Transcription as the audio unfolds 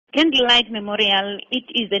Candlelight Memorial, it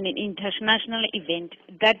is an international event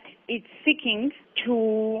that is seeking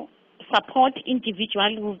to support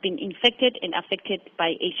individuals who've been infected and affected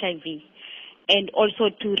by HIV, and also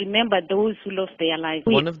to remember those who lost their lives.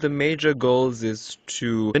 One of the major goals is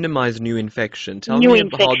to minimize new infection. Tell me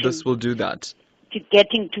about how this will do that. To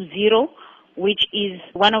getting to zero, which is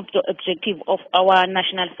one of the objectives of our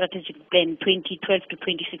National Strategic Plan 2012 to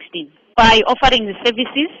 2016. By offering the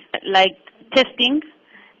services like testing,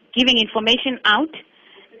 giving information out,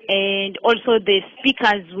 and also the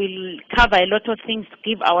speakers will cover a lot of things to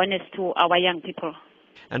give awareness to our young people.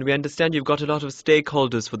 And we understand you've got a lot of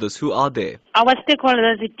stakeholders for this. Who are they? Our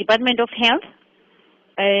stakeholders, the Department of Health,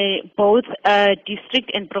 both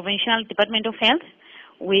district and provincial Department of Health.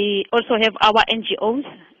 We also have our NGOs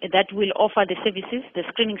that will offer the services, the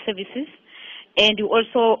screening services. And we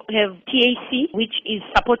also have TAC, which is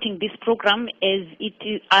supporting this program as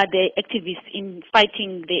it are the activists in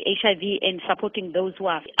fighting the HIV and supporting those who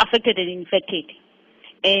are affected and infected.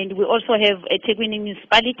 And we also have a Teguini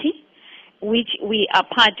municipality, which we are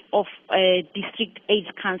part of District AIDS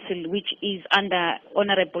Council, which is under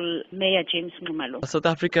Honorable Mayor James Numalo. South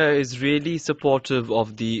Africa is really supportive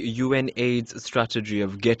of the UN AIDS strategy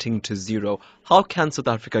of getting to zero. How can South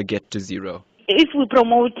Africa get to zero? If we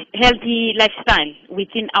promote healthy lifestyle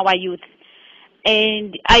within our youth,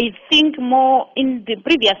 and I think more in the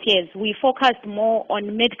previous years, we focused more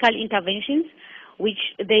on medical interventions, which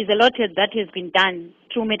there's a lot that has been done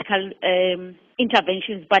through medical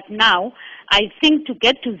interventions. But now, I think to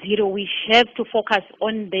get to zero, we have to focus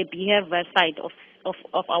on the behavior side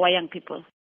of our young people.